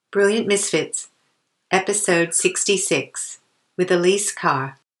Brilliant Misfits, Episode 66, with Elise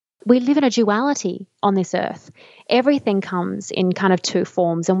Carr. We live in a duality on this earth. Everything comes in kind of two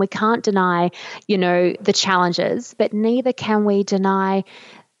forms, and we can't deny, the challenges, but neither can we deny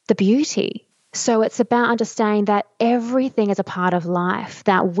the beauty. So it's about understanding that everything is a part of life,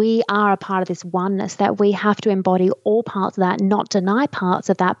 that we are a part of this oneness, that we have to embody all parts of that, not deny parts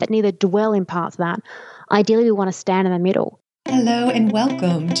of that, but neither dwell in parts of that. Ideally, we want to stand in the middle. Hello and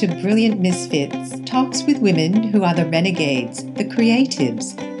welcome to Brilliant Misfits, talks with women who are the renegades, the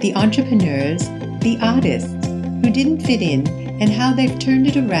creatives, the entrepreneurs, the artists who didn't fit in, and how they've turned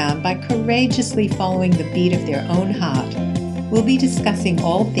it around by courageously following the beat of their own heart. We'll be discussing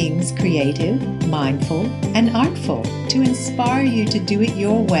all things creative, mindful, and artful to inspire you to do it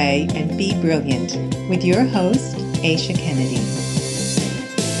your way and be brilliant. With your host, Aisha Kennedy.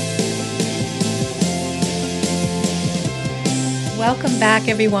 Welcome back,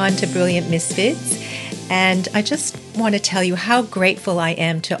 everyone, to Brilliant Misfits. And I just want to tell you how grateful I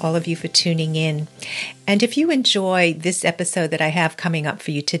am to all of you for tuning in. And if you enjoy this episode that I have coming up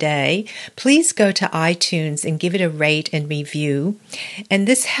for you today, please go to iTunes and give it a rate and review. And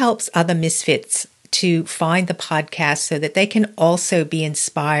this helps other misfits to find the podcast so that they can also be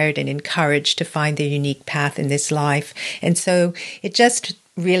inspired and encouraged to find their unique path in this life. And so it just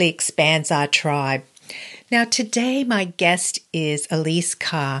really expands our tribe. Now, today my guest is Elise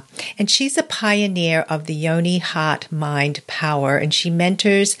Carr, and she's a pioneer of the Yoni Heart Mind Power, and she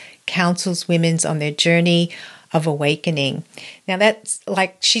mentors, counsels women on their journey of awakening. Now, that's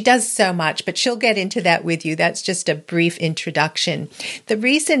she does so much, but she'll get into that with you. That's just a brief introduction. The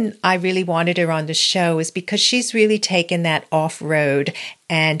reason I really wanted her on the show is because she's really taken that off-road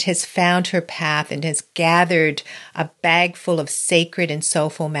and has found her path and has gathered a bag full of sacred and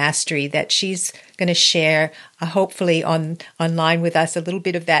soulful mastery that she's going to share, hopefully online with us, a little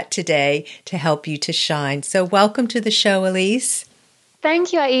bit of that today to help you to shine. So welcome to the show, Elise.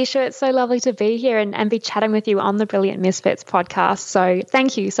 Thank you, Aisha. It's so lovely to be here and be chatting with you on the Brilliant Misfits podcast. So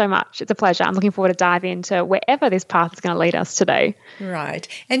thank you so much. It's a pleasure. I'm looking forward to dive into wherever this path is going to lead us today. Right.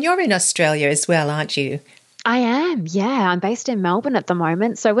 And you're in Australia as well, aren't you? I am, yeah. I'm based in Melbourne at the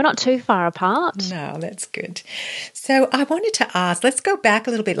moment, so we're not too far apart. No, that's good. So I wanted to ask, let's go back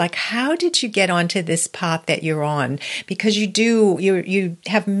a little bit. How did you get onto this path that you're on? Because you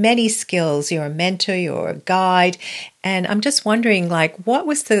have many skills. You're a mentor, you're a guide. And I'm just wondering, what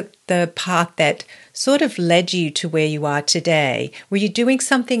was the path that sort of led you to where you are today? Were you doing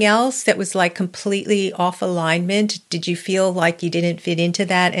something else that was completely off alignment? Did you feel like you didn't fit into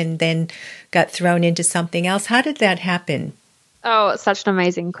that and then got thrown into something else? How did that happen? Oh, such an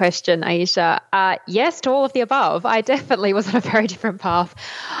amazing question, Aisha. Yes, to all of the above. I definitely was on a very different path.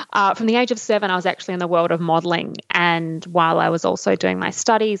 From the age of 7, I was actually in the world of modeling. And while I was also doing my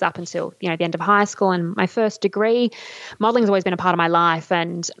studies up until, the end of high school and my first degree, modeling has always been a part of my life.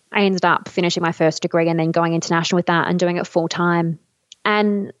 And I ended up finishing my first degree and then going international with that and doing it full time.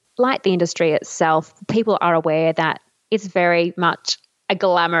 And like the industry itself, people are aware that it's very much a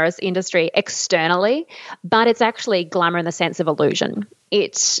glamorous industry externally, but it's actually glamour in the sense of illusion.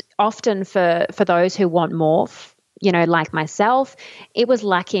 It's often for those who want more, like myself, it was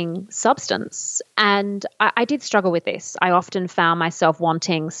lacking substance. And I did struggle with this. I often found myself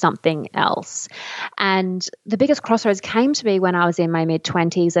wanting something else. And the biggest crossroads came to me when I was in my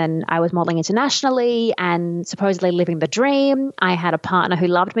mid-20s and I was modeling internationally and supposedly living the dream. I had a partner who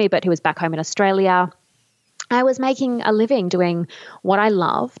loved me, but who was back home in Australia. I was making a living doing what I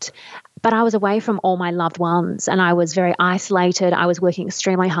loved, but I was away from all my loved ones and I was very isolated. I was working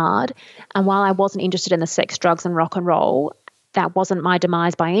extremely hard. And while I wasn't interested in the sex, drugs, and rock and roll, that wasn't my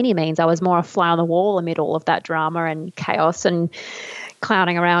demise by any means. I was more a fly on the wall amid all of that drama and chaos and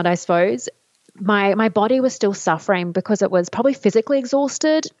clouding around, I suppose. My body was still suffering because it was probably physically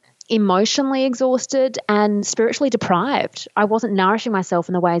exhausted, emotionally exhausted, and spiritually deprived. I wasn't nourishing myself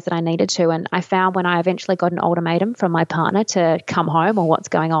in the ways that I needed to. And I found when I eventually got an ultimatum from my partner to come home or what's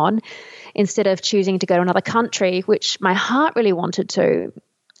going on, instead of choosing to go to another country, which my heart really wanted to,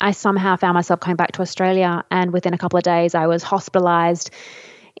 I somehow found myself coming back to Australia. And within a couple of days, I was hospitalized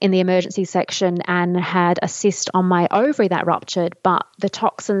in the emergency section and had a cyst on my ovary that ruptured. But the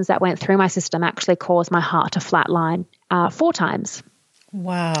toxins that went through my system actually caused my heart to flatline 4 times.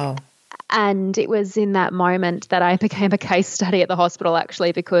 Wow. And it was in that moment that I became a case study at the hospital,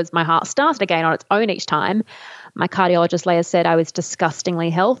 actually, because my heart started again on its own each time. my cardiologist later said I was disgustingly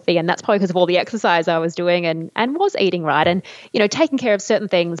healthy. And that's probably because of all the exercise I was doing and was eating right and, taking care of certain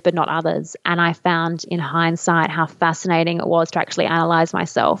things, but not others. And I found in hindsight how fascinating it was to actually analyze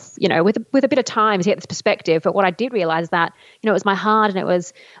myself, with a bit of time to get this perspective. But what I did realize that, it was my heart and it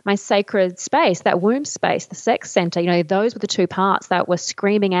was my sacred space, that womb space, the sex center, those were the two parts that were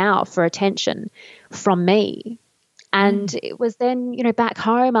screaming out for attention from me. And it was then, back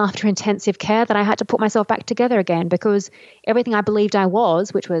home after intensive care that I had to put myself back together again, because everything I believed I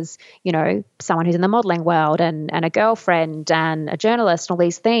was, which was, someone who's in the modeling world and a girlfriend and a journalist and all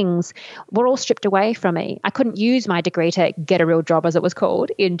these things, were all stripped away from me. I couldn't use my degree to get a real job, as it was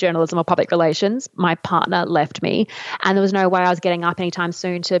called, in journalism or public relations. My partner left me, and there was no way I was getting up anytime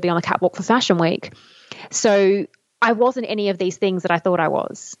soon to be on the catwalk for Fashion Week. So I wasn't any of these things that I thought I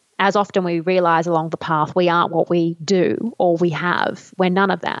was. As often we realize along the path, we aren't what we do or we have. We're none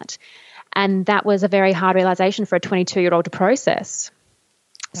of that. And that was a very hard realization for a 22-year-old to process.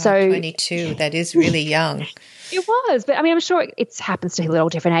 So 22, that is really young. It was. But I'm sure it happens to people at all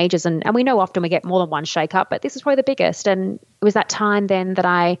different ages. And we know often we get more than one shake-up, but this is probably the biggest. And it was that time then that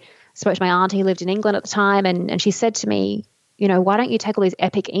I spoke to my auntie who lived in England at the time. And she said to me, why don't you take all these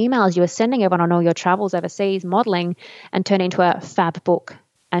epic emails you were sending everyone on all your travels overseas modeling and turn it into a fab book,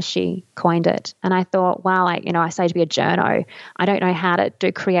 as she coined it. And I thought, wow, I say to be a journo. I don't know how to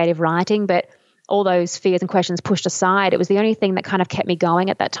do creative writing, but all those fears and questions pushed aside. It was the only thing that kind of kept me going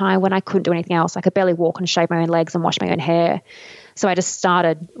at that time when I couldn't do anything else. I could barely walk and shave my own legs and wash my own hair. So I just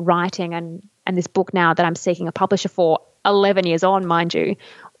started writing, and this book now that I'm seeking a publisher for 11 years on, mind you,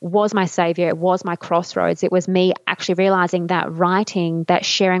 was my savior. It was my crossroads. It was me actually realizing that writing, that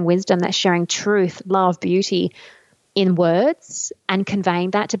sharing wisdom, that sharing truth, love, beauty, in words and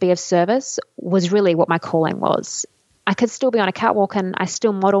conveying that to be of service was really what my calling was. I could still be on a catwalk and I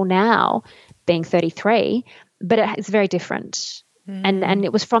still model now, being 33, but it's very different. And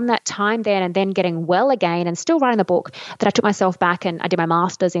it was from that time then and then getting well again and still writing the book that I took myself back and I did my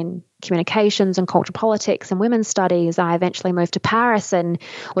master's in communications and cultural politics and women's studies. I eventually moved to Paris and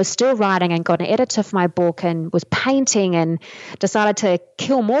was still writing and got an editor for my book and was painting and decided to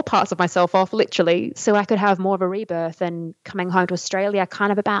kill more parts of myself off, literally, so I could have more of a rebirth. And coming home to Australia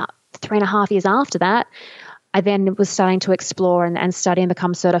kind of about 3.5 years after that, I then was starting to explore and study and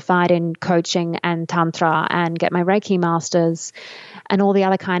become certified in coaching and Tantra and get my Reiki masters and all the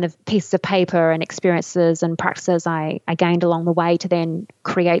other kind of pieces of paper and experiences and practices I gained along the way to then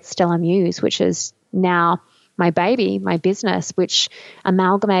create Stellar Muse, which is now my baby, my business, which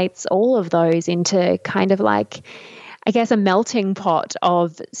amalgamates all of those into kind of like, I guess, a melting pot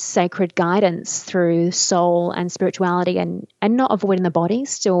of sacred guidance through soul and spirituality and not avoiding the body,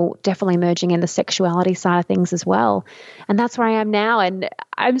 still definitely merging in the sexuality side of things as well. And that's where I am now. And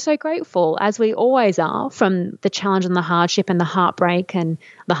I'm so grateful, as we always are, from the challenge and the hardship and the heartbreak and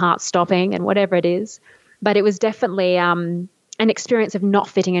the heart stopping and whatever it is. But it was definitely an experience of not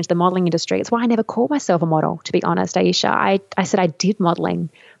fitting into the modeling industry. It's why I never called myself a model, to be honest, Aisha. I said I did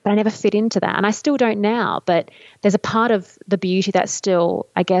modeling, but I never fit into that. And I still don't now, but there's a part of the beauty that still,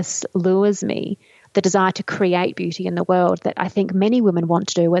 I guess, lures me, the desire to create beauty in the world that I think many women want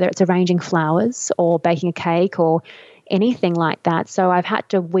to do, whether it's arranging flowers or baking a cake or anything like that. So I've had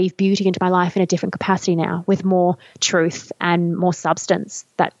to weave beauty into my life in a different capacity now with more truth and more substance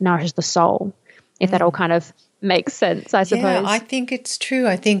that nourishes the soul, if that all kind of makes sense, I suppose. Yeah, I think it's true.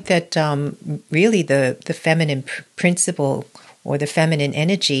 I think that really the feminine principle or the feminine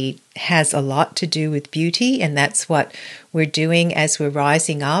energy has a lot to do with beauty, and that's what we're doing as we're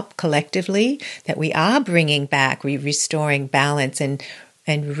rising up collectively, that we are bringing back, restoring balance and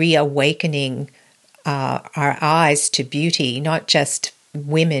reawakening our eyes to beauty, not just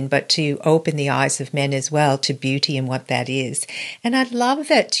women, but to open the eyes of men as well to beauty and what that is. And I love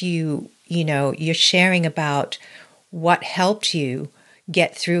that you're sharing about what helped you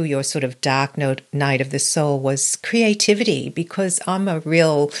get through your sort of dark night of the soul was creativity, because I'm a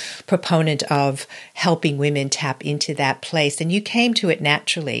real proponent of helping women tap into that place. And you came to it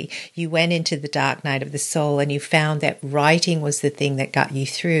naturally. You went into the dark night of the soul and you found that writing was the thing that got you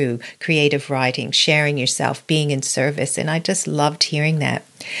through, creative writing, sharing yourself, being in service. And I just loved hearing that.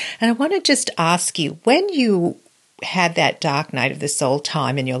 And I want to just ask you, when you had that dark night of the soul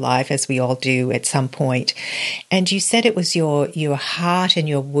time in your life, as we all do at some point, and you said it was your heart and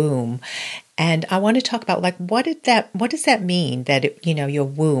your womb, and I want to talk about what does that mean, that your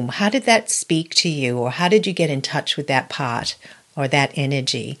womb, how did that speak to you, or how did you get in touch with that part or that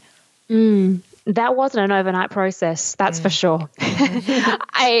energy? That wasn't an overnight process, that's for sure.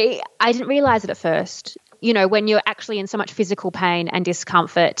 I didn't realize it at first. When you're actually in so much physical pain and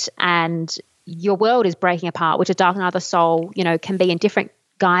discomfort and your world is breaking apart, which a dark night of the soul, can be in different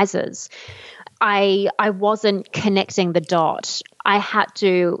guises. I wasn't connecting the dot. I had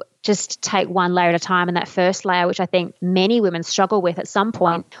to just take one layer at a time. And that first layer, which I think many women struggle with at some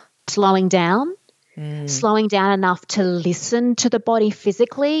point, slowing down enough to listen to the body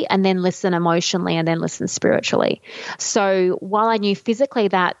physically, and then listen emotionally, and then listen spiritually. So while I knew physically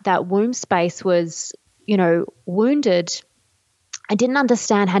that womb space was, wounded, I didn't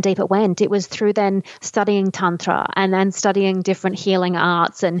understand how deep it went. It was through then studying Tantra and then studying different healing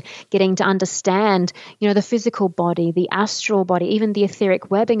arts and getting to understand, the physical body, the astral body, even the etheric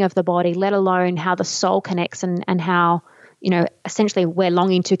webbing of the body, let alone how the soul connects and how, essentially we're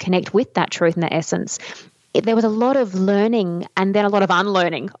longing to connect with that truth and that essence. There was a lot of learning and then a lot of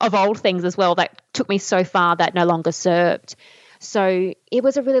unlearning of old things as well that took me so far that no longer served. So it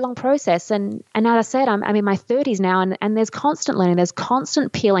was a really long process. And as I said, I'm in my 30s now, and there's constant learning. There's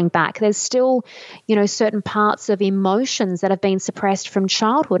constant peeling back. There's still, certain parts of emotions that have been suppressed from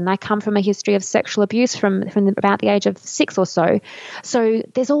childhood. And I come from a history of sexual abuse from about the age of 6 or so. So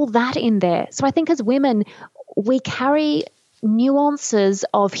there's all that in there. So I think as women, we carry nuances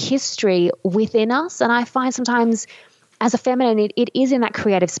of history within us. And I find sometimes as a feminine, it is in that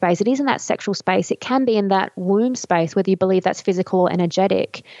creative space. It is in that sexual space. It can be in that womb space, whether you believe that's physical or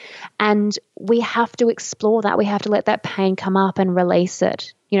energetic. And we have to explore that. We have to let that pain come up and release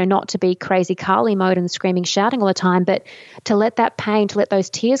it. Not to be crazy Carly mode and screaming, shouting all the time, but to let that pain, to let those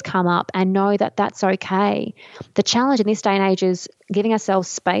tears come up and know that that's okay. The challenge in this day and age is giving ourselves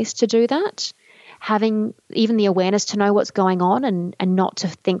space to do that, having even the awareness to know what's going on and not to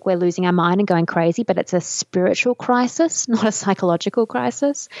think we're losing our mind and going crazy, but it's a spiritual crisis, not a psychological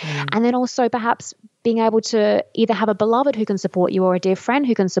crisis. And then also perhaps being able to either have a beloved who can support you or a dear friend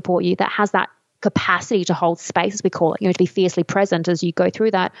who can support you that has that capacity to hold space, as we call it, to be fiercely present as you go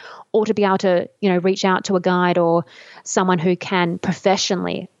through that, or to be able to, reach out to a guide or someone who can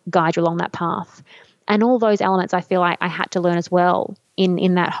professionally guide you along that path. And all those elements I feel like I had to learn as well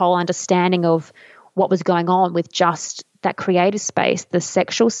in that whole understanding of what was going on with just that creative space, the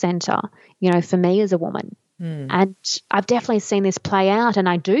sexual center, for me as a woman. And I've definitely seen this play out, and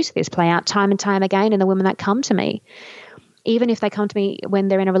I do see this play out time and time again in the women that come to me. Even if they come to me when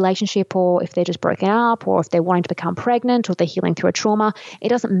they're in a relationship, or if they're just broken up, or if they're wanting to become pregnant, or they're healing through a trauma, it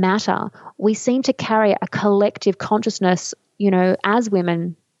doesn't matter. We seem to carry a collective consciousness, as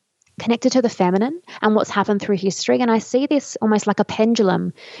women, connected to the feminine and what's happened through history. And I see this almost like a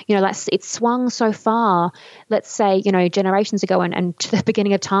pendulum, like it's swung so far, let's say, generations ago and to the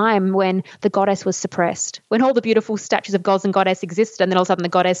beginning of time when the goddess was suppressed, when all the beautiful statues of gods and goddess existed, and then all of a sudden the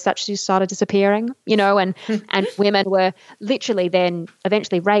goddess statues started disappearing, and women were literally then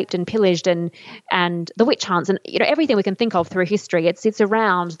eventually raped and pillaged and the witch hunts and, everything we can think of through history. It's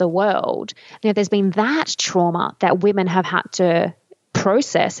around the world. There's been that trauma that women have had to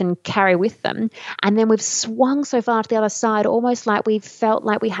process and carry with them. And then we've swung so far to the other side, almost like we felt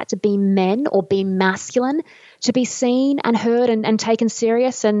like we had to be men or be masculine to be seen and heard and taken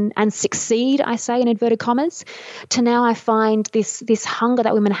serious and succeed, I say in inverted commas, to now I find this hunger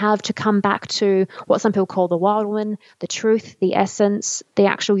that women have to come back to what some people call the wild woman, the truth, the essence, the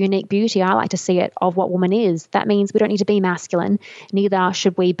actual unique beauty, I like to see it, of what woman is. That means we don't need to be masculine, neither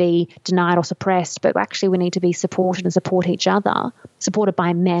should we be denied or suppressed, but actually we need to be supported and support each other, supported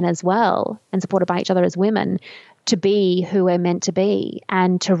by men as well, and supported by each other as women, to be who we're meant to be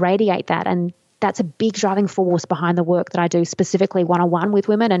and to radiate that. And that's a big driving force behind the work that I do, specifically one-on-one with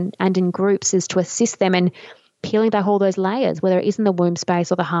women and in groups, is to assist them in peeling back all those layers, whether it is in the womb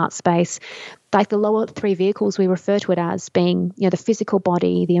space or the heart space. Like the lower 3 vehicles, we refer to it as being, the physical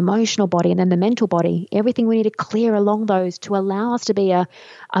body, the emotional body, and then the mental body. Everything we need to clear along those to allow us to be a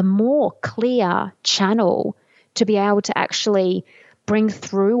more clear channel to be able to actually bring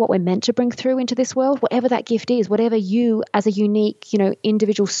through what we're meant to bring through into this world, whatever that gift is, whatever you as a unique,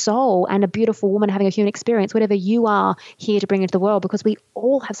 individual soul and a beautiful woman having a human experience, whatever you are here to bring into the world, because we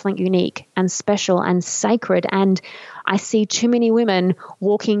all have something unique and special and sacred. And I see too many women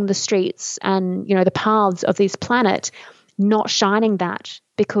walking the streets and, the paths of this planet not shining that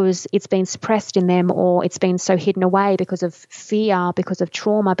because it's been suppressed in them, or it's been so hidden away because of fear, because of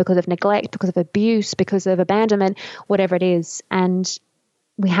trauma, because of neglect, because of abuse, because of abandonment, whatever it is. And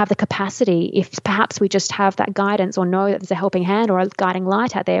we have the capacity, if perhaps we just have that guidance or know that there's a helping hand or a guiding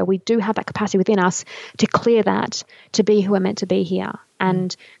light out there, we do have that capacity within us to clear that, to be who we're meant to be here.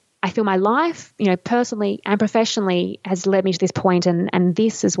 And I feel my life, personally and professionally, has led me to this point, and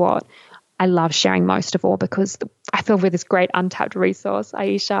this is what I love sharing most of all, because I feel we're this great untapped resource,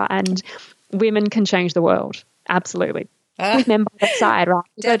 Aisha, and women can change the world. Absolutely. with men by the side, right?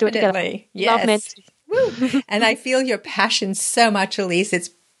 We've got to do it together. Definitely. Yes. Love men. Woo. And I feel your passion so much, Elise. It's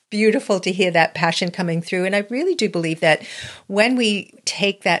beautiful to hear that passion coming through. And I really do believe that when we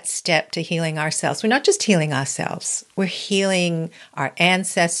take that step to healing ourselves, we're not just healing ourselves, we're healing our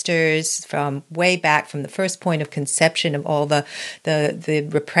ancestors from way back, from the first point of conception of all the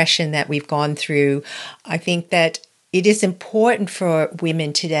repression that we've gone through. I think that it is important for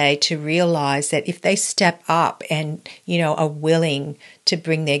women today to realize that if they step up and, are willing to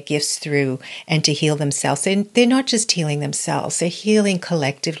bring their gifts through and to heal themselves, they're not just healing themselves, they're healing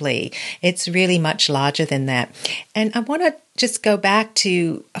collectively. It's really much larger than that. And I want to just go back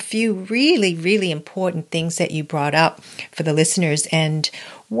to a few really, really important things that you brought up for the listeners. And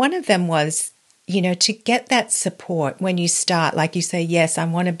one of them was, to get that support when you start, like you say, yes, I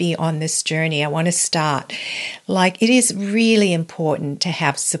want to be on this journey. I want to start. Like, it is really important to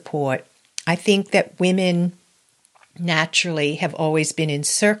have support. I think that women naturally have always been in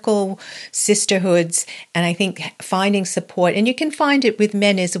circle sisterhoods, and I think finding support, and you can find it with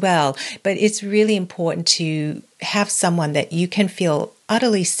men as well, but it's really important to have someone that you can feel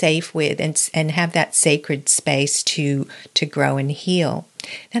utterly safe with and have that sacred space to grow and heal.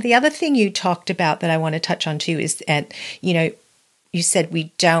 Now, the other thing you talked about that I want to touch on too is that, you said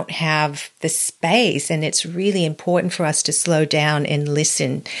we don't have the space, and it's really important for us to slow down and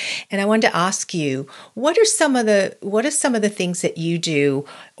listen. And I wanted to ask you, what are some of the things that you do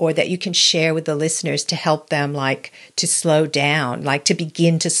or that you can share with the listeners to help them, like, to slow down, like to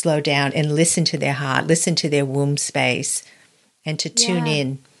begin to slow down and listen to their heart, listen to their womb space, and to tune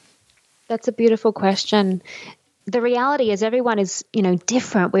in? That's a beautiful question. The reality is everyone is,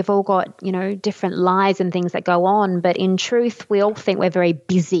 different. We've all got, different lives and things that go on. But in truth, we all think we're very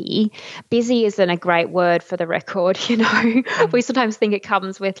busy. Busy isn't a great word for the record, We sometimes think it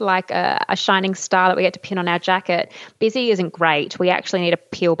comes with like a shining star that we get to pin on our jacket. Busy isn't great. We actually need to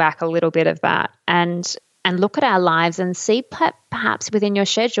peel back a little bit of that and look at our lives and see perhaps within your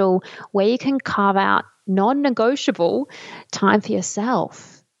schedule where you can carve out non-negotiable time for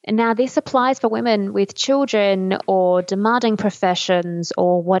yourself. And now this applies for women with children or demanding professions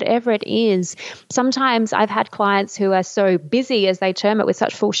or whatever it is. Sometimes I've had clients who are so busy, as they term it, with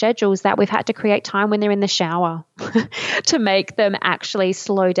such full schedules that we've had to create time when they're in the shower to make them actually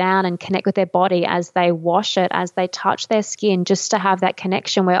slow down and connect with their body as they wash it, as they touch their skin, just to have that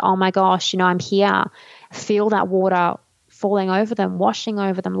connection where, oh my gosh, I'm here. Feel that water falling over them, washing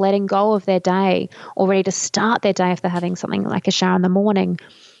over them, letting go of their day, or ready to start their day if they're having something like a shower in the morning.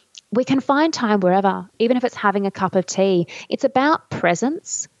 We can find time wherever, even if it's having a cup of tea. It's about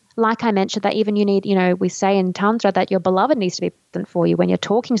presence. Like I mentioned, that even you need, we say in Tantra that your beloved needs to be present for you when you're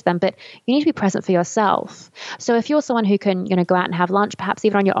talking to them, but you need to be present for yourself. So if you're someone who can, go out and have lunch, perhaps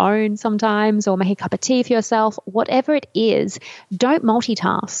even on your own sometimes, or make a cup of tea for yourself, whatever it is, don't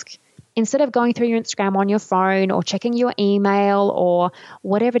multitask. Instead of going through your Instagram on your phone or checking your email or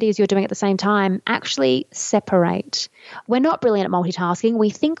whatever it is you're doing at the same time, actually separate. We're not brilliant at multitasking. We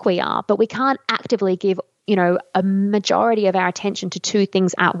think we are, but we can't actively give, a majority of our attention to two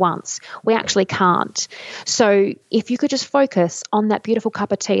things at once. We actually can't. So if you could just focus on that beautiful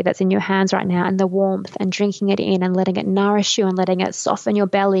cup of tea that's in your hands right now and the warmth and drinking it in and letting it nourish you and letting it soften your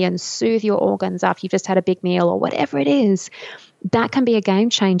belly and soothe your organs after you've just had a big meal or whatever it is, that can be a game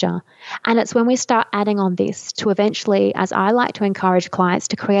changer. And it's when we start adding on this to eventually, as I like to encourage clients,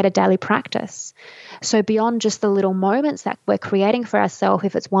 to create a daily practice. So beyond just the little moments that we're creating for ourselves,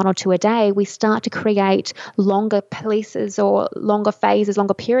 if it's one or two a day, we start to create longer pieces or longer phases,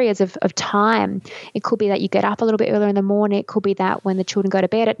 longer periods of time. It could be that you get up a little bit earlier in the morning. It could be that when the children go to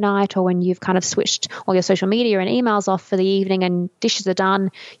bed at night, or when you've kind of switched all your social media and emails off for the evening and dishes are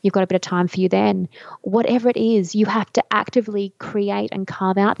done, you've got a bit of time for you then. Whatever it is, you have to actively create and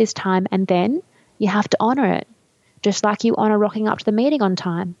carve out this time, and then you have to honor it. Just like you honor rocking up to the meeting on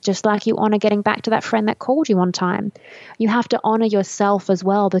time, just like you honor getting back to that friend that called you on time. You have to honor yourself as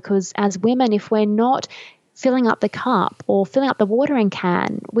well, because as women, if we're not filling up the cup or filling up the watering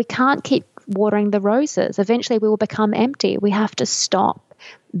can, we can't keep watering the roses. Eventually we will become empty. We have to stop,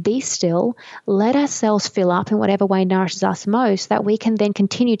 be still, let ourselves fill up in whatever way nourishes us most, that we can then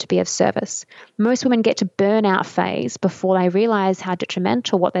continue to be of service. Most women get to burnout phase before they realize how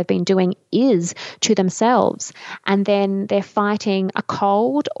detrimental what they've been doing is to themselves. And then they're fighting a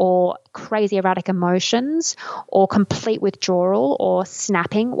cold or crazy erratic emotions or complete withdrawal or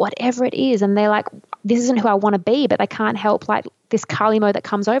snapping, whatever it is. And they're like, this isn't who I want to be, but they can't help like this Kali mode that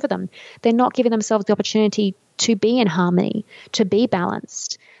comes over them. They're not giving themselves the opportunity to be in harmony, to be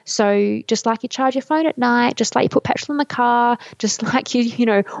balanced. So just like you charge your phone at night, just like you put petrol in the car, just like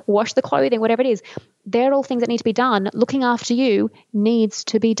you wash the clothing, whatever it is, they're all things that need to be done. Looking after you needs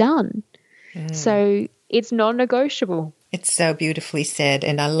to be done. So it's non-negotiable. It's so beautifully said.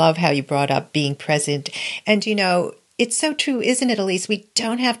 And I love how you brought up being present. And, it's so true, isn't it, Elise? We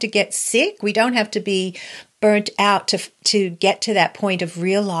don't have to get sick. We don't have to be burnt out to get to that point of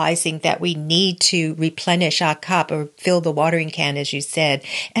realizing that we need to replenish our cup or fill the watering can, as you said.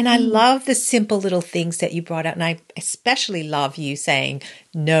 And I love the simple little things that you brought out. And I especially love you saying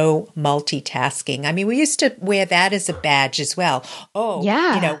no multitasking. I mean, we used to wear that as a badge as well. Oh,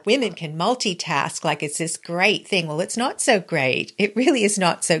 yeah. Women can multitask like it's this great thing. Well, it's not so great. It really is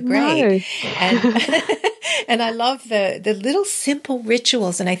not so great. No. And I love the little simple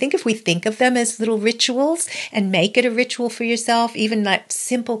rituals. And I think if we think of them as little rituals and make it a ritual for yourself, even that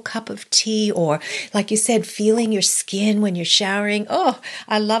simple cup of tea, or like you said, feeling your skin when you're showering. Oh,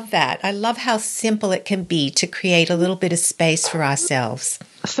 I love that. I love how simple it can be to create a little bit of space for ourselves.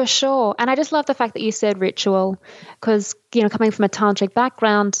 For sure. And I just love the fact that you said ritual, because, coming from a tantric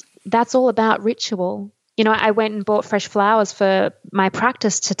background, that's all about ritual. I went and bought fresh flowers for my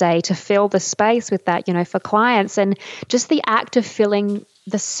practice today to fill the space with that, for clients. And just the act of filling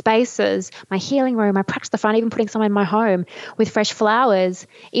the spaces, my healing room, my practice, the front, even putting some in my home with fresh flowers,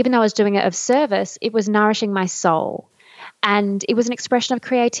 even though I was doing it of service, it was nourishing my soul. And it was an expression of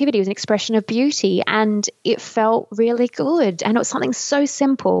creativity. It was an expression of beauty. And it felt really good. And it was something so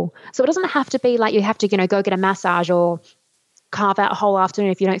simple. So it doesn't have to be like you have to, go get a massage or carve out a whole afternoon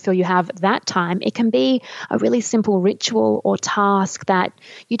if you don't feel you have that time. It can be a really simple ritual or task that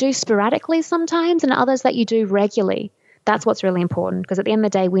you do sporadically sometimes and others that you do regularly. That's what's really important, because at the end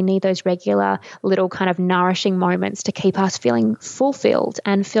of the day, we need those regular little kind of nourishing moments to keep us feeling fulfilled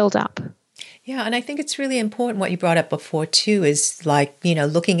and filled up. Yeah, and I think it's really important what you brought up before too, is like,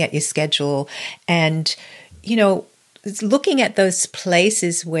 looking at your schedule and, looking at those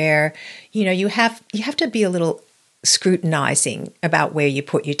places where, you have to be a little scrutinizing about where you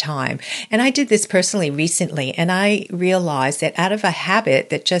put your time. And I did this personally recently, and I realized that out of a habit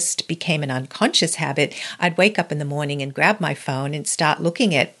that just became an unconscious habit, I'd wake up in the morning and grab my phone and start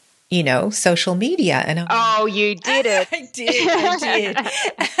looking at, social media. And you did it. I did.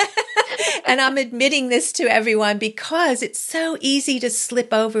 And I'm admitting this to everyone because it's so easy to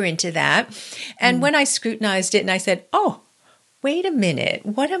slip over into that. And when I scrutinized it and I said, wait a minute,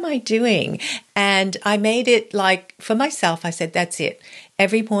 what am I doing? And I made it like for myself, I said, that's it.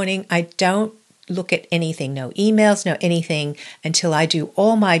 Every morning I don't look at anything, no emails, no anything, until I do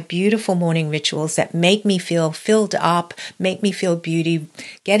all my beautiful morning rituals that make me feel filled up, make me feel beauty,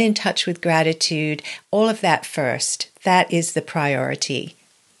 get in touch with gratitude, all of that first. That is the priority.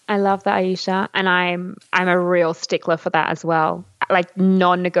 I love that, Aisha. And I'm a real stickler for that as well. Like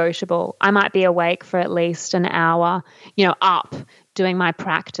non-negotiable. I might be awake for at least an hour, up doing my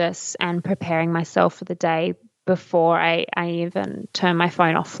practice and preparing myself for the day before I even turn my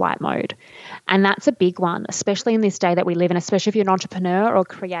phone off flight mode. And that's a big one, especially in this day that we live in, especially if you're an entrepreneur or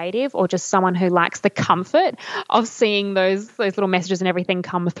creative or just someone who likes the comfort of seeing those little messages and everything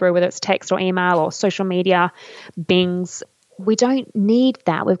come through, whether it's text or email or social media bings. We don't need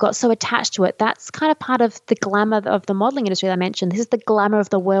that. We've got so attached to it. That's kind of part of the glamour of the modeling industry that I mentioned. This is the glamour of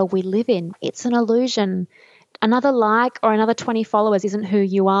the world we live in. It's an illusion. Another like or another 20 followers isn't who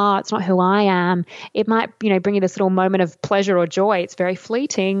you are. It's not who I am. It might, bring you this little moment of pleasure or joy. It's very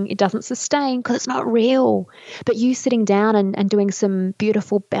fleeting. It doesn't sustain because it's not real. But you sitting down and doing some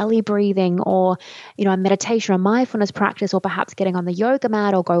beautiful belly breathing or, a meditation or mindfulness practice, or perhaps getting on the yoga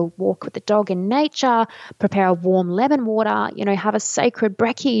mat or go walk with the dog in nature, prepare a warm lemon water, have a sacred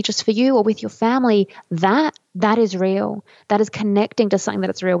brekkie just for you or with your family, that is real. That is connecting to something that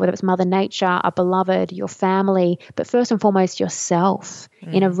is real, whether it's Mother Nature, a beloved, your family, but first and foremost, yourself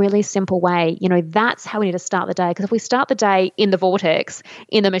in a really simple way. That's how we need to start the day. Because if we start the day in the vortex,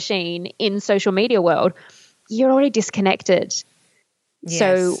 in the machine, in social media world, you're already disconnected. Yes,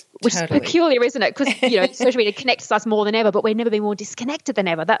 so, which totally. is peculiar, isn't it? Because, social media connects us more than ever, but we've never been more disconnected than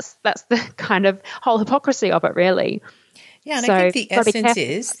ever. That's the kind of whole hypocrisy of it, really. Yeah, and I think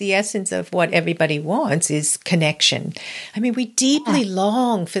the essence of what everybody wants is connection. I mean, we deeply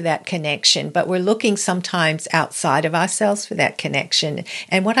long for that connection, but we're looking sometimes outside of ourselves for that connection.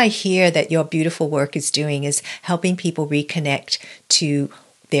 And what I hear that your beautiful work is doing is helping people reconnect to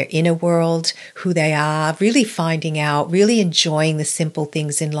their inner world, who they are, really finding out, really enjoying the simple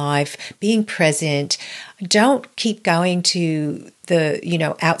things in life, being present. Don't keep going to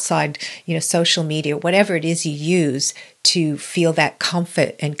the, outside, social media, whatever it is you use to feel that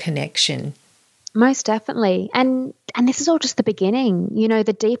comfort and connection. Most definitely. And And this is all just the beginning. You know,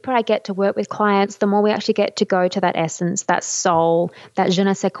 the deeper I get to work with clients, the more we actually get to go to that essence, that soul, that je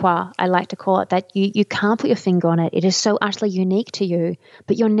ne sais quoi, I like to call it, that you can't put your finger on it. It is so utterly unique to you,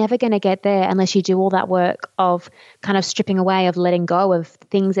 but you're never going to get there unless you do all that work of kind of stripping away, of letting go of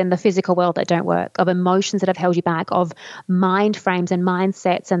things in the physical world that don't work, of emotions that have held you back, of mind frames and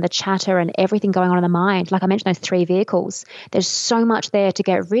mindsets and the chatter and everything going on in the mind. Like I mentioned, those 3 vehicles, there's so much there to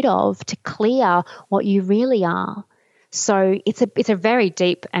get rid of, to clear what you really are. So it's a very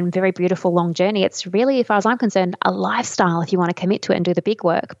deep and very beautiful long journey. It's really, as far as I'm concerned, a lifestyle if you want to commit to it and do the big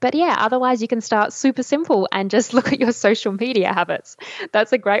work. But yeah, otherwise you can start super simple and just look at your social media habits.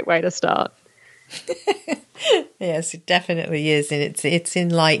 That's a great way to start. Yes, it definitely is, and it's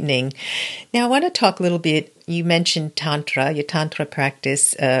enlightening. Now, I want to talk a little bit. You mentioned Tantra, your Tantra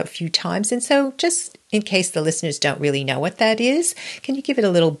practice a few times, and so just in case the listeners don't really know what that is, can you give it a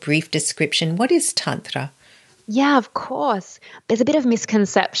little brief description? What is Tantra? Yeah, of course. There's a bit of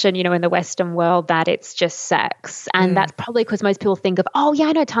misconception, you know, in the Western world that it's just sex. And that's probably because most people think of, oh, yeah,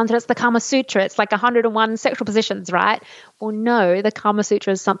 I know Tantra, it's the Kama Sutra. It's like 101 sexual positions, right? Well, no, the Kama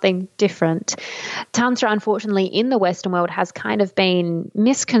Sutra is something different. Tantra, unfortunately, in the Western world has kind of been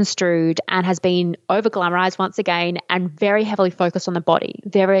misconstrued and has been over-glamorized once again and very heavily focused on the body,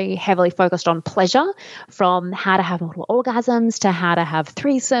 very heavily focused on pleasure, from how to have multiple orgasms to how to have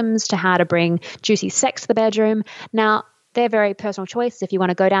threesomes to how to bring juicy sex to the bedroom. Now, they're very personal choices. If you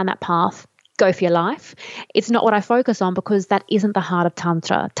want to go down that path, go for your life. It's not what I focus on because that isn't the heart of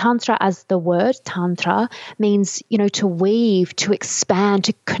Tantra. Tantra, as the word Tantra, means, you know, to weave, to expand,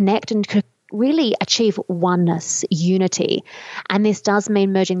 to connect and to really achieve oneness, unity. And this does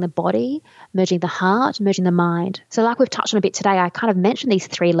mean merging the body, merging the heart, merging the mind. So like we've touched on a bit today, I kind of mentioned these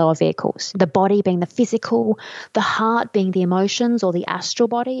 3 lower vehicles, the body being the physical, the heart being the emotions or the astral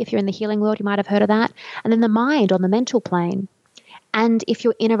body. If you're in the healing world, you might have heard of that. And then the mind on the mental plane. And if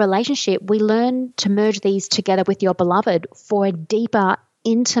you're in a relationship, we learn to merge these together with your beloved for a deeper,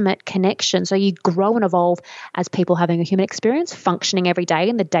 intimate connection. So you grow and evolve as people having a human experience, functioning every day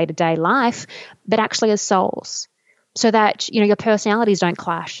in the day-to-day life, but actually as souls. So that, you know, your personalities don't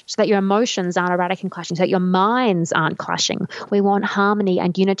clash, so that your emotions aren't erratic and clashing, so that your minds aren't clashing. We want harmony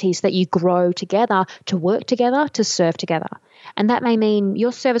and unity so that you grow together, to work together, to serve together. And that may mean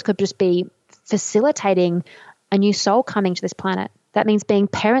your service could just be facilitating a new soul coming to this planet. That means being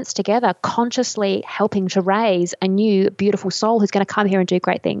parents together, consciously helping to raise a new, beautiful soul who's going to come here and do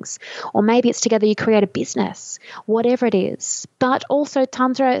great things. Or maybe it's together you create a business, whatever it is. But also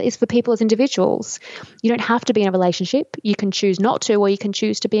Tantra is for people as individuals. You don't have to be in a relationship. You can choose not to, or you can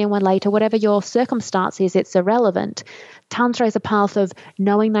choose to be in one later. Whatever your circumstance is, it's irrelevant. Tantra is a path of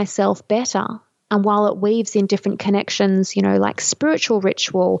knowing thyself better. And while it weaves in different connections, you know, like spiritual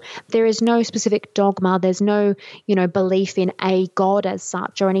ritual, there is no specific dogma. There's no, you know, belief in a god as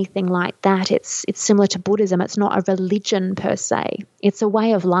such or anything like that. It's similar to Buddhism. It's not a religion per se. It's a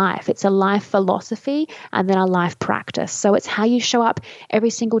way of life. It's a life philosophy and then a life practice. So it's how you show up every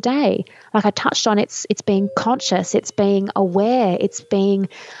single day. Like I touched on, it's being conscious. It's being aware. It's being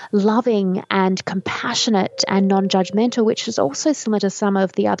loving and compassionate and non-judgmental, which is also similar to some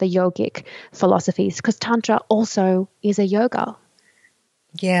of the other yogic philosophies, because Tantra also is a yoga.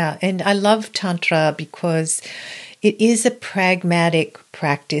 Yeah, and I love Tantra because it is a pragmatic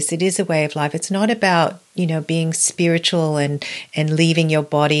practice. It is a way of life. It's not about, you know, being spiritual and leaving your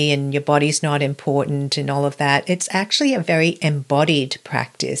body and your body's not important and all of that. It's actually a very embodied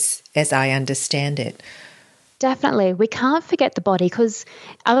practice, as I understand it. Definitely. We can't forget the body, because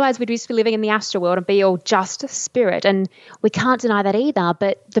otherwise we'd just be living in the astral world and be all just spirit. And we can't deny that either.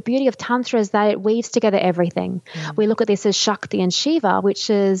 But the beauty of Tantra is that it weaves together everything. We look at this as Shakti and Shiva,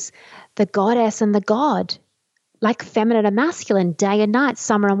 which is the goddess and the god, like feminine and masculine, day and night,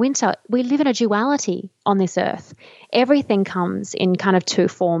 summer and winter. We live in a duality on this earth. Everything comes in kind of 2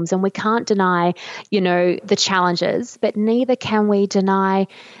 forms, and we can't deny, you know, the challenges, but neither can we deny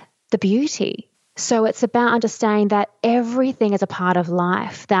the beauty. So it's about understanding that everything is a part of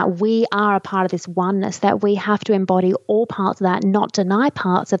life, that we are a part of this oneness, that we have to embody all parts of that, not deny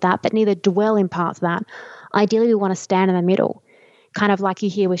parts of that, but neither dwell in parts of that. Ideally, we want to stand in the middle, kind of like you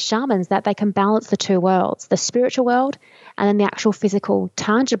hear with shamans, that they can balance the 2 worlds, the spiritual world and then the actual physical,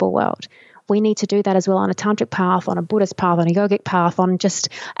 tangible world. We need to do that as well on a tantric path, on a Buddhist path, on a yogic path, on just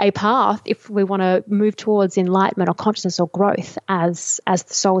a path if we want to move towards enlightenment or consciousness or growth as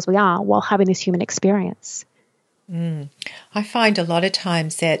the souls we are while having this human experience. I find a lot of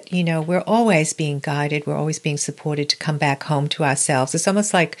times that, we're always being guided, we're always being supported to come back home to ourselves. It's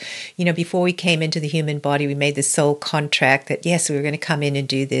almost like, before we came into the human body, we made this soul contract that, yes, we were going to come in and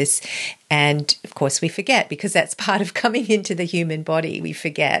do this. And of course, we forget, because that's part of coming into the human body. We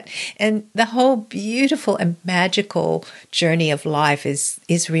forget. And the whole beautiful and magical journey of life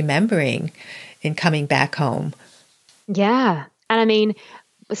is remembering and coming back home. Yeah. And I mean,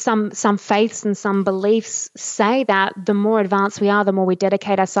 some faiths and some beliefs say that the more advanced we are, the more we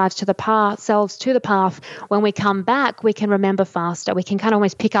dedicate ourselves to the path. When we come back, we can remember faster. We can kind of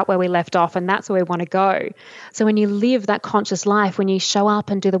almost pick up where we left off, and that's where we want to go. So when you live that conscious life, when you show up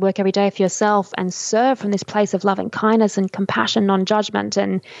and do the work every day for yourself and serve from this place of loving kindness and compassion, non-judgment,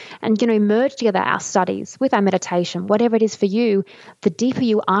 and merge together our studies with our meditation, whatever it is for you, the deeper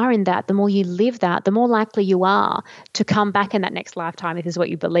you are in that, the more you live that, the more likely you are to come back in that next lifetime, if this is what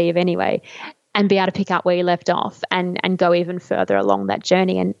you believe anyway, and be able to pick up where you left off and go even further along that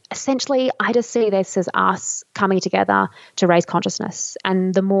journey. And essentially, I just see this as us coming together to raise consciousness.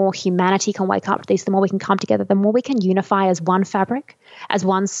 And the more humanity can wake up to this, the more we can come together, the more we can unify as one fabric, as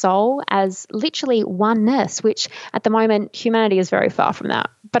one soul, as literally oneness, which at the moment, humanity is very far from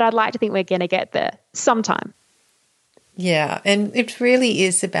that. But I'd like to think we're going to get there sometime. Yeah, and it really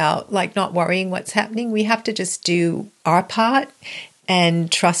is about not worrying what's happening. We have to just do our part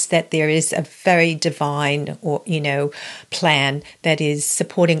and trust that there is a very divine plan that is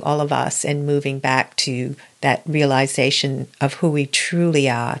supporting all of us and moving back to that realization of who we truly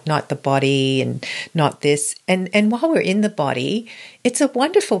are, not the body and not this. And while we're in the body, it's a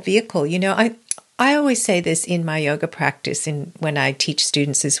wonderful vehicle. I always say this in my yoga practice and when I teach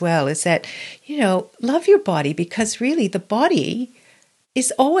students as well, is that, love your body, because really the body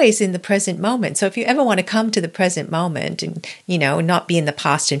is always in the present moment. So if you ever want to come to the present moment and, not be in the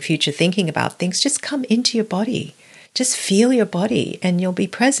past and future thinking about things, just come into your body. Just feel your body and you'll be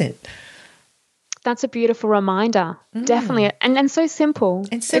present. That's a beautiful reminder. Definitely. And so simple.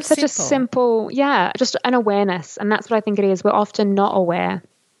 And so it's such a simple, just an awareness. And that's what I think it is. We're often not aware.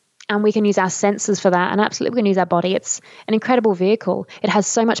 And we can use our senses for that. And absolutely, we can use our body. It's an incredible vehicle. It has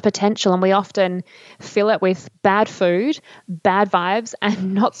so much potential. And we often fill it with bad food, bad vibes,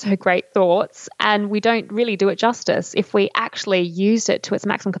 and not so great thoughts. And we don't really do it justice. If we actually used it to its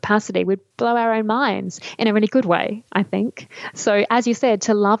maximum capacity, we'd blow our own minds in a really good way, I think. So as you said,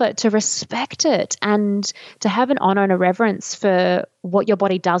 to love it, to respect it, and to have an honor and a reverence for what your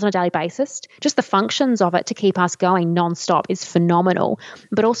body does on a daily basis, just the functions of it to keep us going nonstop is phenomenal.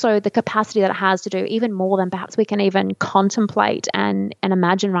 But also the capacity that it has to do even more than perhaps we can even contemplate and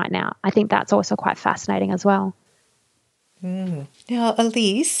imagine right now. I think that's also quite fascinating as well. Now,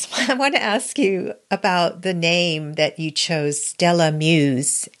 Elise, I want to ask you about the name that you chose, Stella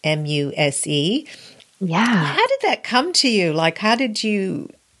Muse, M-U-S-E. Yeah. How did that come to you? How did you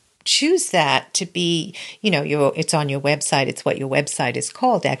choose that to be, it's on your website. It's what your website is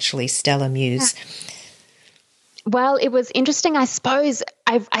called, actually, Stella Muse. Yeah. Well, it was interesting. I suppose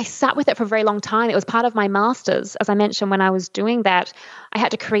I sat with it for a very long time. It was part of my master's. As I mentioned, when I was doing that, I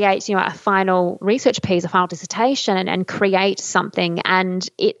had to create, a final research piece, a final dissertation, and create something. And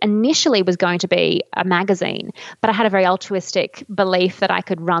it initially was going to be a magazine, but I had a very altruistic belief that I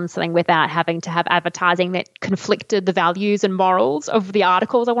could run something without having to have advertising that conflicted the values and morals of the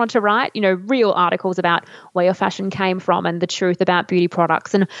articles I wanted to write, real articles about where your fashion came from and the truth about beauty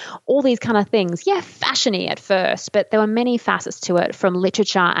products and all these kind of things. Yeah, fashion-y at first, but there were many facets to it, from literature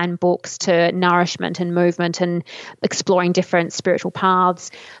and books to nourishment and movement and exploring different spiritual paths.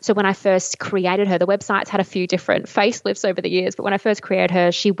 So when I first created her, the website's had a few different facelifts over the years, but when I first created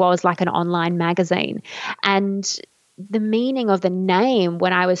her, she was like an online magazine. And the meaning of the name,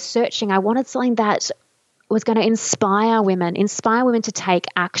 when I was searching, I wanted something that was going to inspire women to take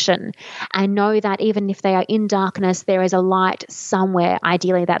action and know that even if they are in darkness, there is a light somewhere.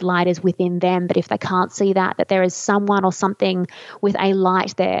 Ideally, that light is within them. But if they can't see that there is someone or something with a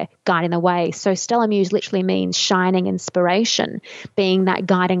light there guiding the way. So Stella Muse literally means shining inspiration, being that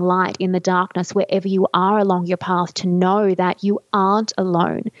guiding light in the darkness wherever you are along your path, to know that you aren't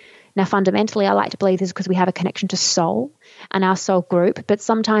alone. Now, fundamentally, I like to believe this is because we have a connection to soul and our soul group, but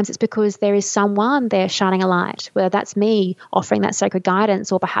sometimes it's because there is someone there shining a light, whether that's me offering that sacred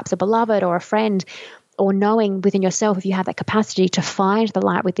guidance or perhaps a beloved or a friend, or knowing within yourself if you have that capacity to find the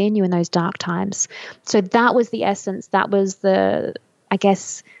light within you in those dark times. So that was the essence. That was the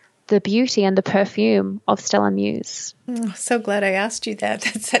beauty and the perfume of Stella Muse. So glad I asked you that.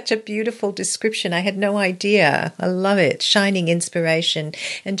 That's such a beautiful description. I had no idea. I love it. Shining inspiration.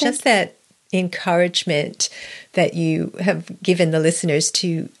 And just that encouragement that you have given the listeners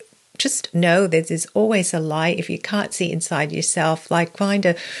to just know that there's always a light. If you can't see inside yourself, like find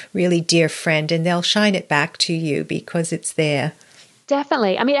a really dear friend and they'll shine it back to you because it's there.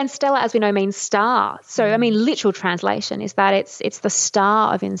 Definitely. I mean, and Stella, as we know, means star. So, I mean, literal translation is that it's the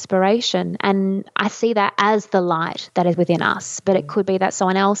star of inspiration. And I see that as the light that is within us. But it could be that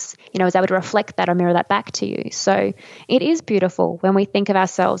someone else, is able to reflect that or mirror that back to you. So it is beautiful when we think of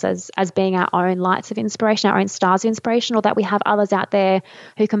ourselves as being our own lights of inspiration, our own stars of inspiration, or that we have others out there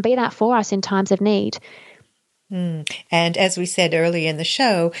who can be that for us in times of need. And as we said earlier in the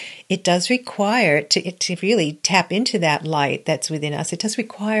show, it does require to really tap into that light that's within us. It does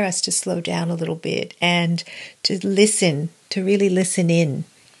require us to slow down a little bit and to listen, to really listen in.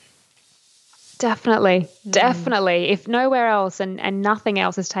 Definitely. If nowhere else and nothing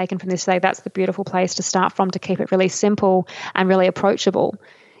else is taken from this today, that's the beautiful place to start from to keep it really simple and really approachable.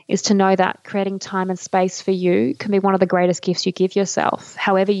 Is to know that creating time and space for you can be one of the greatest gifts you give yourself.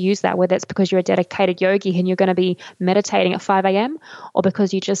 However you use that, whether it's because you're a dedicated yogi and you're going to be meditating at 5 a.m. or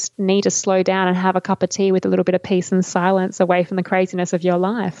because you just need to slow down and have a cup of tea with a little bit of peace and silence away from the craziness of your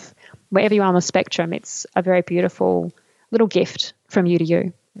life. Wherever you are on the spectrum, it's a very beautiful little gift from you to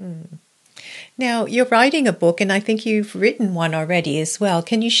you. Now, you're writing a book, and I think you've written one already as well.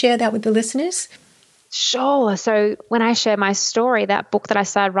 Can you share that with the listeners? Sure. So when I share my story, that book that I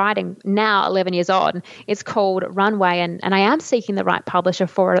started writing now 11 years on, it's called Runway, and I am seeking the right publisher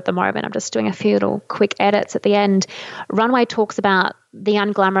for it at the moment. I'm just doing a few little quick edits at the end. Runway talks about the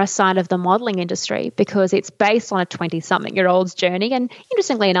unglamorous side of the modeling industry because it's based on a 20-something-year-old's journey. And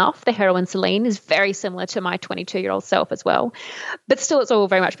interestingly enough, the heroine Celine is very similar to my 22-year-old self as well. But still, it's all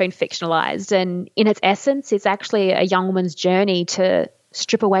very much been fictionalized. And in its essence, it's actually a young woman's journey to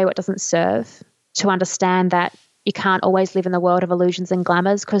strip away what doesn't serve, to understand that you can't always live in the world of illusions and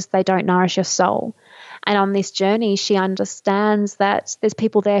glamours because they don't nourish your soul. And on this journey, she understands that there's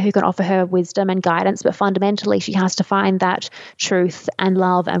people there who can offer her wisdom and guidance, but fundamentally she has to find that truth and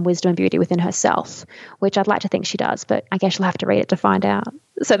love and wisdom and beauty within herself, which I'd like to think she does, but I guess you'll have to read it to find out.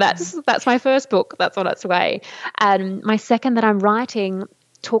 So that's my first book. That's on its way. And my second that I'm writing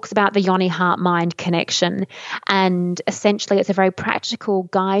talks about the yoni heart-mind connection, and essentially it's a very practical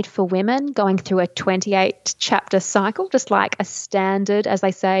guide for women going through a 28-chapter cycle, just like a standard, as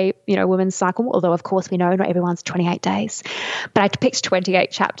they say, women's cycle, although of course we know not everyone's 28 days. But I picked 28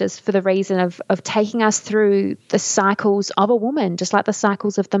 chapters for the reason of taking us through the cycles of a woman, just like the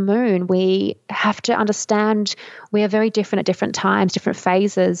cycles of the moon. We have to understand we are very different at different times, different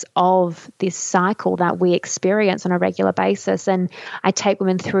phases of this cycle that we experience on a regular basis. And I take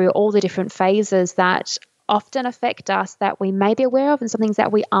women through all the different phases that often affect us that we may be aware of and some things that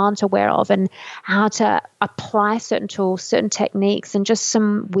we aren't aware of, and how to apply certain tools, certain techniques, and just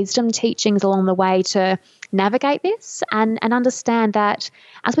some wisdom teachings along the way to navigate this and understand that,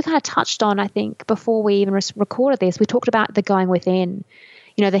 as we kind of touched on, I think, before we even recorded this, we talked about the going within.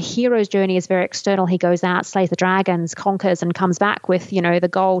 The hero's journey is very external. He goes out, slays the dragons, conquers, and comes back with, the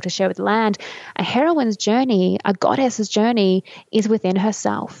goal to share with the land. A heroine's journey, a goddess's journey, is within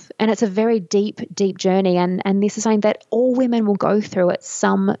herself. And it's a very deep, deep journey. And this is something that all women will go through at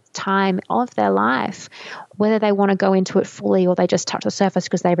some time of their life. Whether they want to go into it fully or they just touch the surface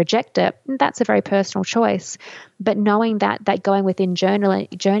because they reject it, that's a very personal choice. But knowing that going within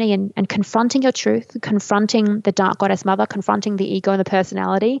journey and confronting your truth, confronting the dark goddess mother, confronting the ego and the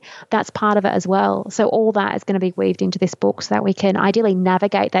personality, that's part of it as well. So all that is going to be weaved into this book so that we can ideally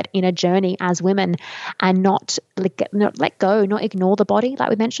navigate that inner journey as women and not let go, not ignore the body, like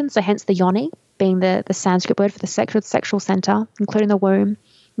we mentioned. So hence the yoni being the Sanskrit word for the sexual center, including the womb.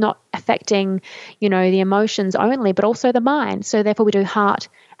 Not affecting, the emotions only, but also the mind. So therefore we do heart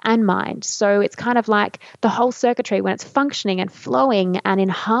and mind. So it's kind of like the whole circuitry, when it's functioning and flowing and in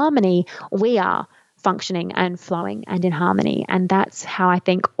harmony, we are functioning and flowing and in harmony. And that's how I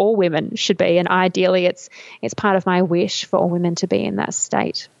think all women should be. And ideally it's part of my wish for all women to be in that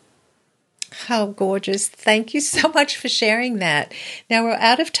state. How gorgeous. Thank you so much for sharing that. Now, we're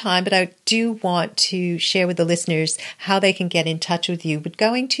out of time, but I do want to share with the listeners how they can get in touch with you. Would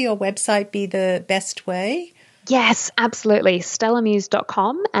going to your website be the best way? Yes, absolutely.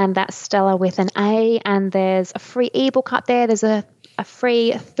 StellaMuse.com, and that's Stella with an A, and there's a free ebook up there. There's a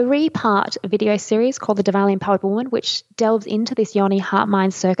free 3-part video series called The Divinely Empowered Woman, which delves into this yoni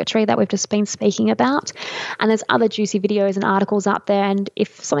heart-mind circuitry that we've just been speaking about. And there's other juicy videos and articles up there. And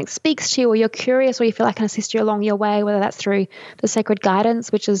if something speaks to you, or you're curious, or you feel I can assist you along your way, whether that's through the sacred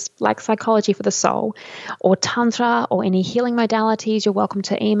guidance, which is like psychology for the soul, or tantra, or any healing modalities, you're welcome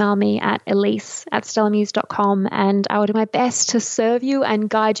to email me at elise@stellamuse.com, and I will do my best to serve you and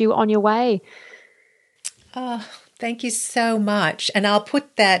guide you on your way. Thank you so much. And I'll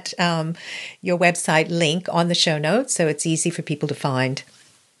put that, your website link on the show notes so it's easy for people to find.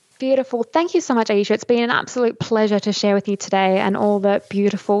 Beautiful. Thank you so much, Aisha. It's been an absolute pleasure to share with you today and all the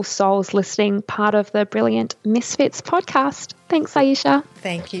beautiful souls listening, part of the Brilliant Misfits podcast. Thanks, Aisha.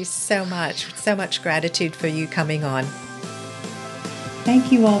 Thank you so much. So much gratitude for you coming on.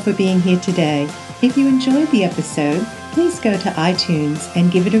 Thank you all for being here today. If you enjoyed the episode, please go to iTunes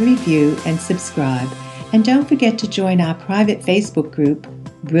and give it a review and subscribe. And don't forget to join our private Facebook group,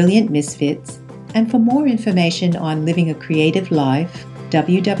 Brilliant Misfits. And for more information on living a creative life,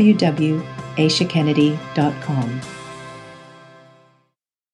 www.aishakennedy.com.